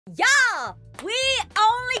Yeah, we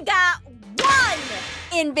only got one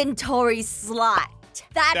inventory slot.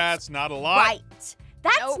 That's not a lot. Right.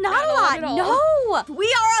 That's not a lot. No.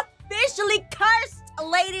 We are officially cursed,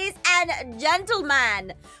 ladies and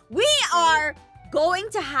gentlemen. We are going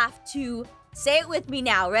to have to say it with me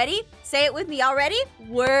now. Ready? Say it with me. Y'all ready?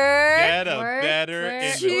 Get a better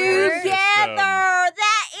inventory together. system.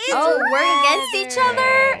 That is work against each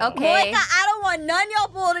other? Okay. Monica, I don't want none y'all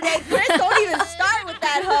pull today. Chris, don't even start with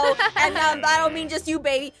that hoe. And I don't mean just you,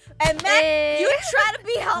 baby. And Matt, you try to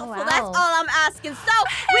be helpful. wow. That's all I'm asking. So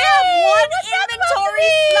we have one inventory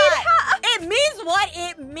slot. It means what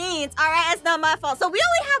it means. All right, it's not my fault. So we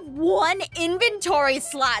only have one inventory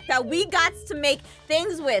slot that we got to make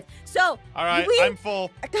things with. So all right, I'm full.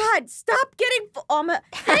 God, stop getting full.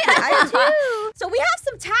 I too. So we have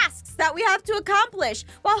some tasks that we have to accomplish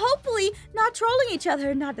while hopefully not trolling each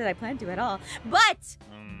other. Not that I plan to at all. But.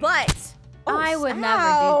 Oh, I would never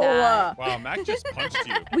do that. Wow, Mac just punched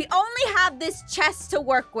you. We only have this chest to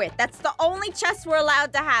work with. That's the only chest we're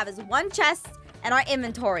allowed to have is one chest and our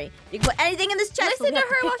inventory. You can put anything in this chest. Listen to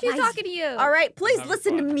her while she's talking to you. All right, please Having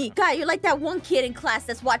listen to fun. me. God, you're like that one kid in class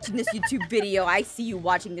that's watching this YouTube video. I see you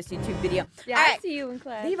watching this YouTube video. Yeah, All I right, see you in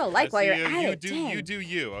class. leave a like while you're at it. You do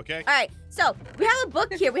you, okay? All right, so we have a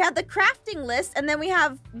book here. We have the crafting list, and then we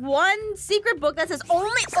have one secret book that says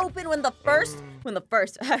only open when the first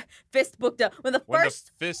fist book done. When the first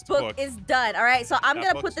fist book is done. All right, so I'm that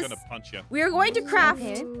gonna book's put this. gonna punch you. We are going to craft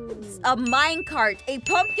a minecart, a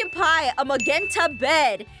pumpkin pie, a magenta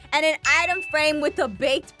bed, and an item frame with a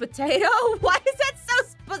baked potato. Why is that so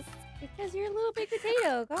specific? Because you're a little big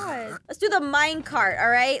potato. God. Let's do the minecart. All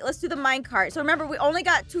right, let's do the minecart. So remember, we only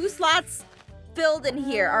got 2 slots filled in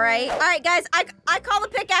here. All right, guys. I call the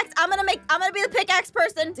pickaxe. I'm gonna be the pickaxe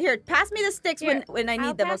person. Here, pass me the sticks when I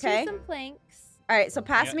need them. I'll pass Okay. you some planks. All right, so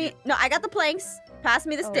pass me. No, I got the planks. Pass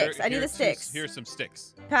me the sticks. I need the sticks. Here's some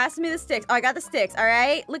sticks. Pass me the sticks. Oh, I got the sticks. All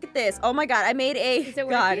right, look at this. Oh my God, I made a. Is it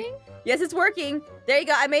God. working? Yes, it's working. There you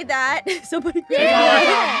go. I made that. Somebody. All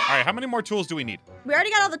right, how many more tools do we need? We already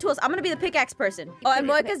got all the tools. I'm gonna be the pickaxe person. Oh, and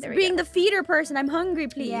Moika's There we being go. the feeder person. I'm hungry,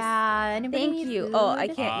 please. Yeah. Anybody Thank need you. food? Oh, I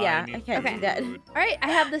can't. Yeah, I can't Okay. do that. Food. All right,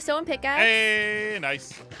 I have the stone pickaxe. Hey,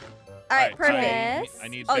 nice. All right, perfect. Yes. I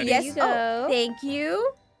need Oh berries. yes. you go. Oh, thank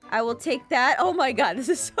you. I will take that. Oh my God, this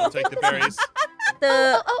is so. I'll take the berries.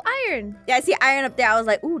 Iron. Yeah, I see iron up there. I was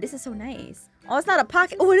like, ooh, this is so nice. Oh, it's not a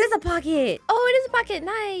pocket. Oh, it is a pocket. Oh, it is a pocket.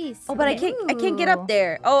 Nice. Oh, but Okay. I can't get up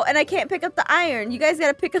there. Oh, and I can't pick up the iron. You guys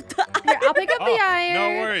gotta pick up the iron. Here, I'll pick up the iron.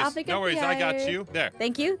 No worries. I'll pick No up worries. the I got iron. you. There.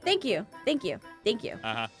 Thank you.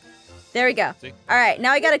 Uh-huh. There we go. See? All right,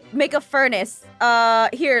 now I gotta make a furnace.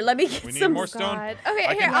 Here, let me get We need some. more stone. God. Okay,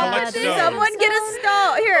 I here, can I'll collect put this. stone. Someone get a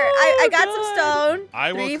stone. Here, I got some stone.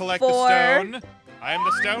 I will 3, collect 4. the stone. I am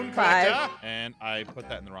the stone 5. collector. And I put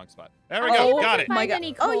that in the wrong spot. There we Oh, go. Got it. my Find God.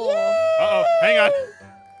 any Oh, coal. yeah. Uh-oh. Hang on.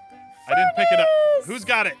 I didn't pick it up. Furnace. Who's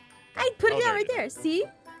got it? I put Oh, it down there right it is. there. See?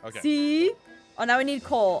 Okay. See? Oh, now we need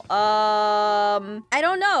coal. I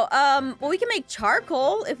don't know. Well, we can make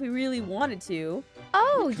charcoal if we really wanted to.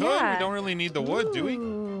 Oh, We could. yeah. We don't really need the wood, do we?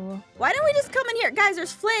 Ooh. Why don't we just come in here? Guys,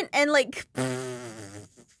 there's flint and like...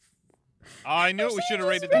 Oh, I knew it. We should have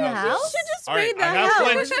raided the raid the house. We house? should just All right, raid the I have house.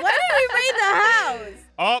 flint. Why did we raid the house?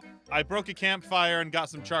 Oh, I broke a campfire and got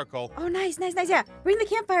some charcoal. Oh, nice. Yeah, bring the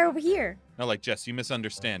campfire over here. No, like, Jess, you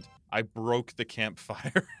misunderstand. I broke the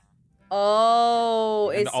campfire. Oh,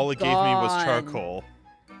 and it's all it gave me was gone. charcoal.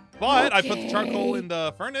 But I put the charcoal Okay. in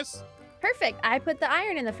the furnace. Perfect. I put the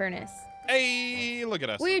iron in the furnace. Hey, look at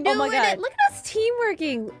us. We're Oh doing my God. it. Look at us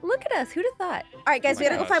teamworking. Look at us. Who'd have thought? All right, guys, Oh we my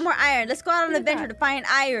gotta go gosh. find more iron. Let's go out on an Look at adventure that. to find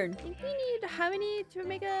iron. I think we need how many to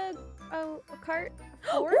make a cart?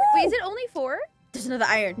 4? Ooh. Wait, is it only 4? There's another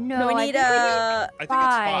iron. No, we I need think we need I think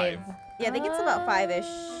it's 5. Yeah, I think it's about 5-ish.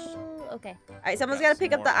 Oh, okay. All right, someone's Got gotta some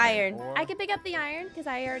pick up more the iron. ore. I can pick up the iron because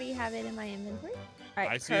I already have it in my inventory. All right,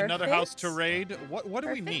 I see another house to perfect. raid. What do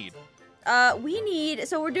we Perfect. need? We need,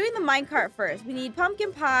 so we're doing the minecart first. We need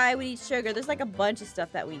pumpkin pie, we need sugar. There's like a bunch of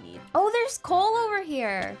stuff that we need. Oh, there's coal over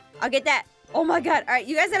here. I'll get that. Oh my God. All right,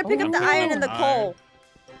 you guys gotta pick Oh, up the I'm iron picking and the up coal.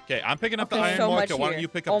 Okay, I'm picking up the Okay, iron, so much Monica. Why don't here. you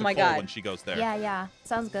pick Oh up my the coal God. when she goes there? Yeah.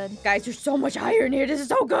 Sounds good. Guys, there's so much iron here. This is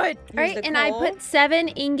so good. All right, and I put 7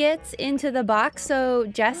 ingots into the box. So,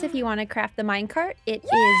 Jess, if you want to craft the minecart, it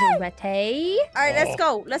is ready. All right, let's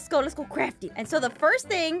Oh. go. Let's go craft it. And so the first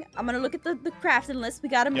thing, I'm gonna look at the crafting list we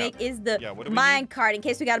gotta make is the Yeah, what do we mine need? cart in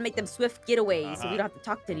case we gotta make them swift getaways so we Uh-huh. don't have to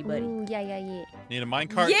talk to anybody. Ooh, yeah. Need a minecart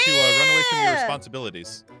to run away from your Yeah!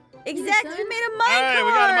 responsibilities. Exactly, we done? made a All mine right, cart.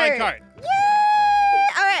 we got a minecart. Yay!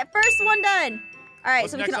 All right, first one done. All right,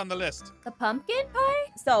 What's so we next can. on the list? The pumpkin pie?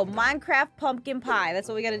 so Minecraft pumpkin pie. That's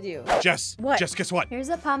what we gotta do. Jess. What? Jess, guess what? Here's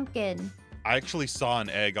a pumpkin. I actually saw an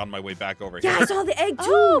egg on my way back over here. Yeah, I saw the egg too.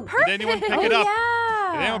 Oh, perfect. Did anyone pick it up? Yeah.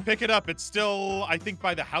 Did anyone pick it up? It's still, I think,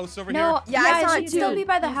 by the house over No, here. Yeah, I saw it it should still too. be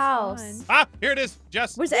by the It's house. fun. Ah, here it is.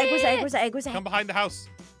 Jess, Where's the egg? Where's the egg? Where's the egg? Where's the come egg? behind the house.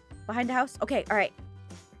 Behind the house? Okay, all right.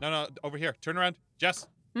 No, over here. Turn around. Jess.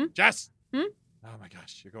 Hmm? Jess. Hmm? Oh my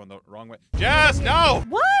gosh, you're going the wrong way. Jess, no!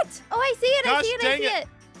 What? Oh, I see it. I Gosh see it. I dang see it. it.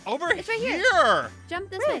 Over It's right here. here. Jump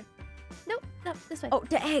this Where? way. Nope, this way. Oh,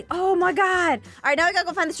 the egg. Oh my God. All right, now we gotta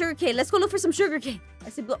go find the sugar cane. Let's go look for some sugar cane. I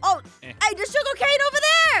see blue. Oh, Eh. hey, there's sugar cane over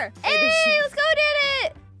there. Hey, let's go get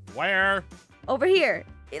it. Where? Over here.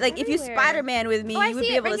 Like if you Everywhere. Spider-Man with me, Oh, I you would see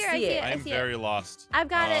be it able right to here, I see see it. it. I am see very lost. I've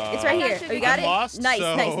got it. It's right here. sugar Oh, you got I'm it? lost, Nice,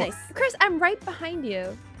 so- nice. Chris, I'm right behind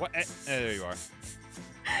you. What? There you are.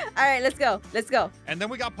 All right, let's go. Let's go. And then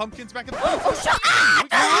we got pumpkins back in the. Oh, shut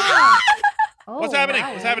up! Oh, What's happening?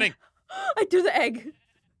 wow. What's happening? I threw the egg.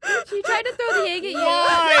 She tried to throw the egg at you.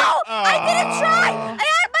 Why? No, I didn't try. Oh. I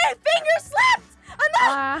had my finger slipped. I'm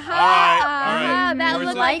not. Uh-huh. All right. That Where's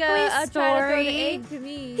looked the- like Likely a try to throw the story. egg to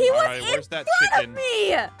me. He All was right, in where's that front chicken? of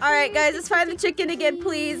me. All right, guys, let's find the chicken again,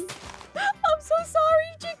 please. I'm so sorry,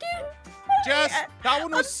 chicken. Jess, that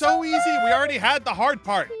one was I'm so easy. We already had the hard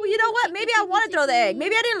part. Well, you know what? Maybe I want to throw the egg.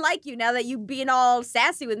 Maybe I didn't like you now that you being all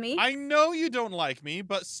sassy with me. I know you don't like me,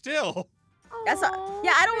 but still. That's not,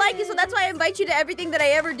 yeah, I don't like you, so that's why I invite you to everything that I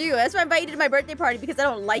ever do. That's why I invite you to my birthday party because I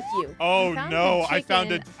don't like you. Oh found no, the I found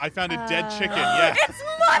chicken. a dead chicken. Yeah. It's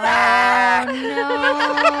mother!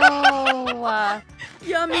 No.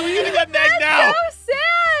 Yummy. How are we gonna get an egg now? So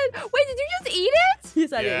sad. Wait, did you just eat it?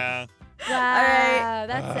 Yes, I did. Yeah. Wow, right.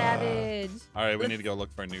 that's savage. All right, we need to go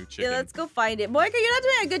look for a new chicken. Yeah, let's go find it. Moika, you're not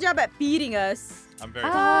doing a good job at feeding us. I'm very.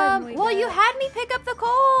 Well, you had me pick up the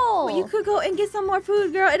coal. Well, you could go and get some more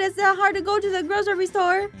food, girl. It is that hard to go to the grocery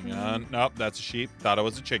store. Hang on. Nope, that's a sheep. Thought it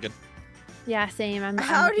was a chicken. Yeah, same. I'm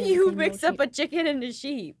How do looking at you the same mix little up a chicken and a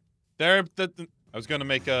sheep? I was gonna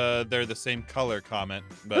make they're the same color comment,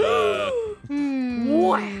 but What?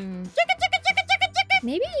 Hmm. sheep.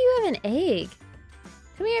 Maybe you have an egg.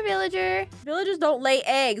 Come here, villager. Villagers don't lay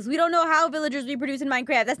eggs. We don't know how villagers reproduce in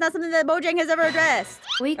Minecraft. That's not something that Mojang has ever addressed.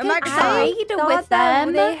 We Or could Microsoft. trade Thought with that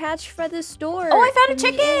them. They hatch for the store. Oh, I found a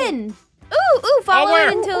From the egg. chicken. Ooh, follow where?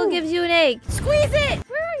 it until it gives you an egg. Squeeze it!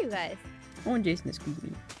 Where are you guys? I want Jason to squeeze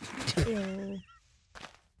me. Ew.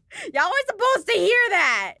 Y'all were supposed to hear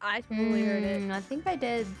that. I totally heard it. I think I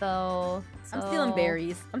did though. I'm So- stealing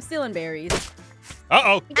berries. I'm stealing berries.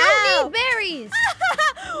 uh-oh. You Ow. don't need berries.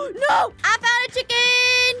 No! I found a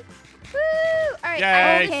chicken! Woo! All right.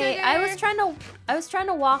 Yay. Okay, sugar. I was trying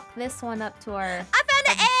to walk this one up to our I found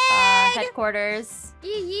an egg! headquarters. Yee,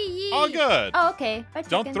 yee, yee. All good. Oh, okay. Bye,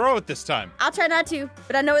 Don't chicken. throw it this time. I'll try not to,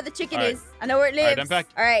 but I know where the chicken All right. is. I know where it All lives. right, I'm back.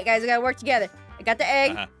 All right, guys, we gotta work together. I got the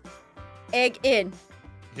egg. Uh-huh. Egg in.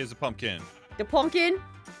 Here's a pumpkin. The pumpkin.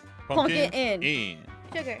 Pumpkin in.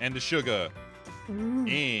 Sugar. And the sugar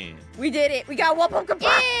in. We did it. We got one pumpkin pie.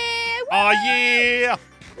 Yeah. Oh yeah!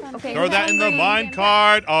 Okay. Throw that in the mine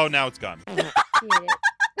cart. Oh, now it's gone.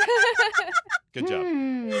 Good job.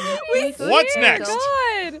 What's next?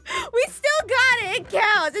 God. We still got it. It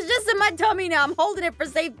counts. It's just in my tummy now. I'm holding it for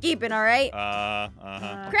safekeeping, all right?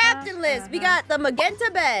 Uh-huh. Crafting list. We got the magenta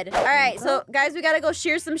bed. All right, so guys, we gotta go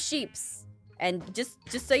shear some sheeps. And just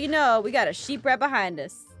so you know, we got a sheep right behind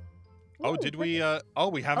us. Oh, did we,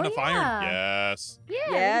 we have enough iron? yeah. Yes. Yeah,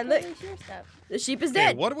 Yeah, we look. totally share stuff. The sheep is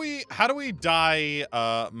Okay, dead. how do we dye,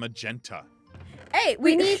 magenta? Hey,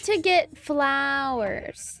 We need to get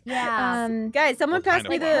flowers. Yeah. guys, someone What kind pass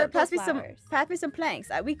me of the flowers? pass me Purple some flowers. pass me some planks.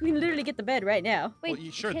 We can literally get the bed right now. Wait,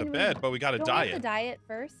 Well, sure, the can we- bed, but we gotta don't dye we have it. to dye it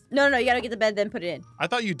first? No, you gotta get the bed then put it in. I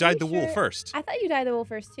thought you dyed the wool sure? first. I thought you dyed the wool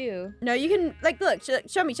first too. No, you can look.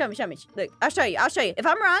 Show me. Look, I'll show you. If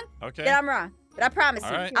I'm wrong, Okay. then I'm wrong. But I promise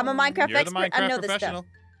All you, right. I'm a Minecraft You're the expert. I Minecraft know this professional.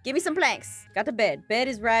 stuff. Give me some planks. Got the bed. Bed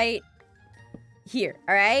is right here.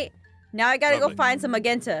 All right. Now I gotta Lovely. go find some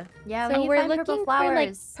magenta. yeah. So we need we're to find looking purple for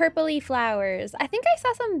flowers. like purpley flowers. I think I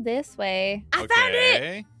saw some this way. I found it.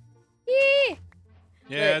 Okay. Yee!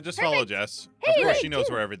 Yeah, Look, just follow perfect. Jess. Hey, Of course, look, she knows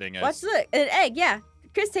too. where everything is. Watch, look, an egg. Yeah,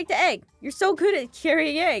 Chris, take the egg. You're so good at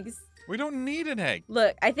carrying eggs. We don't need an egg.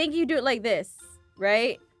 Look, I think you do it like this,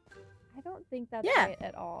 right? I don't think that's Yeah. right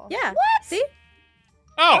at all. Yeah. What? See?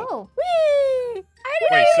 Oh, Oh. Whee! I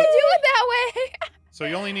didn't Wait, know so- you could do it that way. so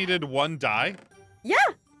you only needed one dye? Yeah.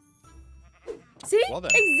 See? Well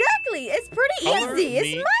then. Exactly. It's pretty Color easy. It's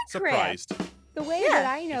me Minecraft. surprised. The way Yeah. that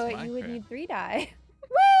I know It's it, you would Minecraft. need 3 dye.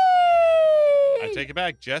 Whee! I I take it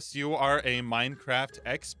back. Jess, you are a Minecraft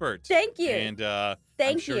expert. Thank you. And I'm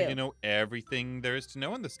Thank sure you. you know everything there is to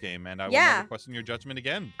know in this game, and I will Yeah. never question your judgment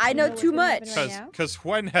again. I know what's too gonna happen much. right now? Because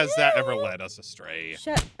when has that ever led us astray?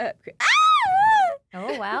 Shut up. Ah!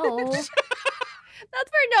 Oh, wow. That's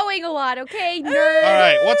for knowing a lot, okay, nerd? All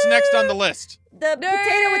right, what's next on the list? The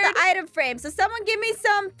potato with the item frame. So someone give me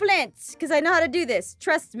some flints, because I know how to do this.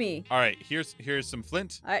 Trust me. All right, here's some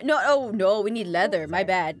flint. All right, no, we need leather. My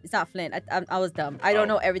bad. It's not flint. I was dumb. I don't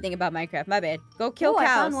know everything about Minecraft. My bad. Go kill Ooh, cows.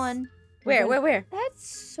 I found one. Where? That's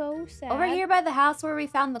so sad. Over here by the house where we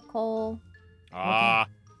found the coal. Ah,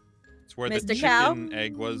 it's where the Mr. chicken Cow?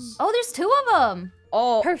 egg was. Oh, there's 2 of them.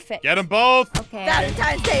 Oh, Perfect. Get them both. Okay.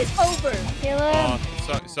 Valentine's Day is over. Kill Oh,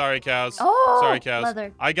 him. sorry, cows. Oh, Sorry, cows.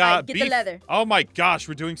 leather. I got Alright, get the beef. leather. Oh my gosh,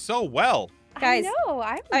 we're doing so well. Guys, I know.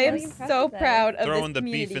 I'm I am really impressed so with that. proud of Throwing this the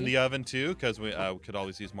beef community. in the oven too, because we could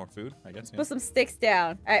always use more food, I guess. Yeah. Put some sticks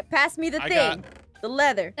down. All right, pass me the I thing. The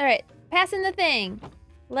leather. All right, passing the thing.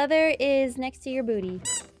 Leather is next to your booty.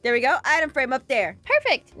 There we go. Item frame up there.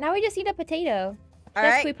 Perfect. Now we just need a potato. All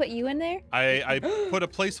Jess, right. can we put you in there? I put a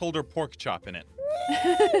placeholder pork chop in it.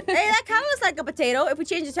 Hey, that kind of looks like a potato. If we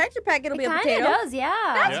change the texture pack, it'll be It a kind potato. of does, yeah.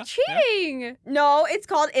 That's Yeah, cheating. No, it's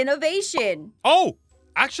called innovation. Oh,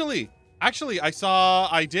 actually,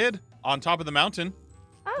 I did on top of the mountain.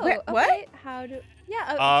 Oh, Where- okay. what? How do?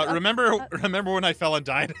 Yeah. Remember when I fell and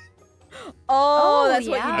died? Oh, Oh, that's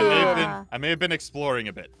yeah. what I you may have did. been I may have been exploring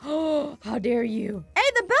a bit. How dare you? Hey,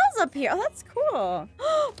 the bell's up here. Oh, that's cool.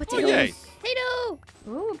 Potatoes. yay. Potato.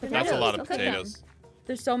 Ooh, potatoes. That's a lot of Look at them. potatoes.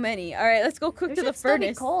 There's so many. All right, let's go cook There to the should still be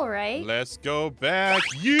furnace. coal, right? Let's go back.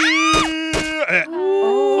 Yeah.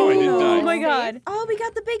 Oh, I didn't die. Oh my god. Oh, we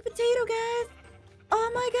got the baked potato, guys.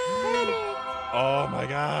 Oh my god. Oh my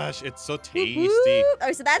gosh, it's so Whoop, tasty. whoop. All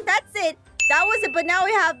right, so that's it. That was it. But now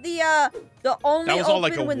we have the only That was all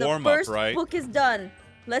like a when the warm-up, first right? book is done.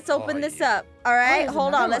 Let's open Oh, this yeah. up. All right, there's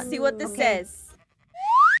hold on. another Let's see what this one. Okay. says.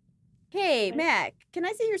 Hey, Mac, can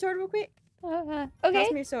I see your sword real quick? Okay.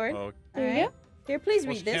 Pass me your sword. Oh, There you All right. Here, please well,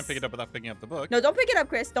 read she this. can't pick it up without picking up the book. No, don't pick it up,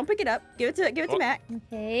 Chris. Don't pick it up. Give it to Oh. Mac. go.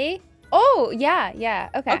 Okay. Oh, yeah.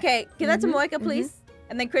 Okay. Okay, give that to Mhm, Moika, please.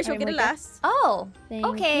 And then Chris will Alright, get it Moika. last. Oh, Thank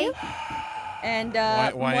okay. you. And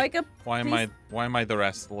Why- Moika, Why am please. I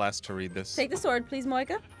the last to read this? take the sword, please,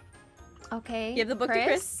 Moika. Okay. Give the book to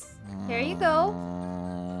Chris. Here you go.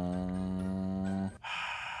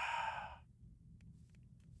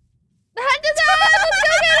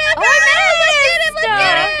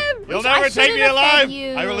 You'll Which I never take shouldn't me have fed alive.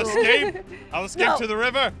 you. I will escape. I'll escape No. to the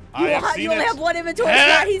river. You, I have seen only it. have one inventory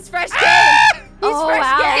Eh. slot. He's fresh game. He's Oh, fresh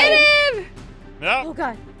wow. game. No, Oh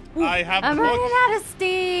god. I have I'm the book. running out of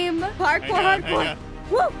steam. Hardcore, Hang hardcore. on.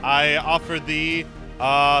 Woo. I offer the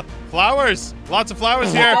flowers. Lots of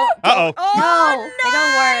flowers here. Don't- Uh-oh. Oh, No, they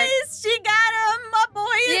don't work. nice. She got him. My boy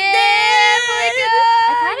is Yeah, dead.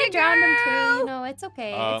 I kind of drowned him too. You know, it's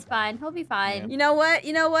okay. It's fine. He'll be fine. You know what?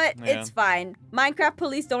 Yeah. It's fine. Minecraft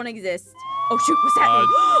police don't exist. Oh shoot, what's Uh, happening?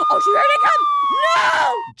 Oh shoot, here they come!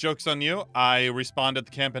 No! Joke's on you. I respawned at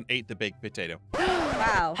the camp and ate the baked potato.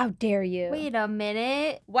 Wow. How dare you? Wait a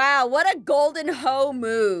minute. Wow, what a golden hoe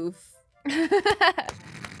move.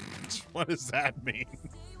 What does that mean?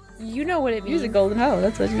 You know what it means. golden hoe,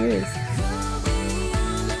 that's what she is.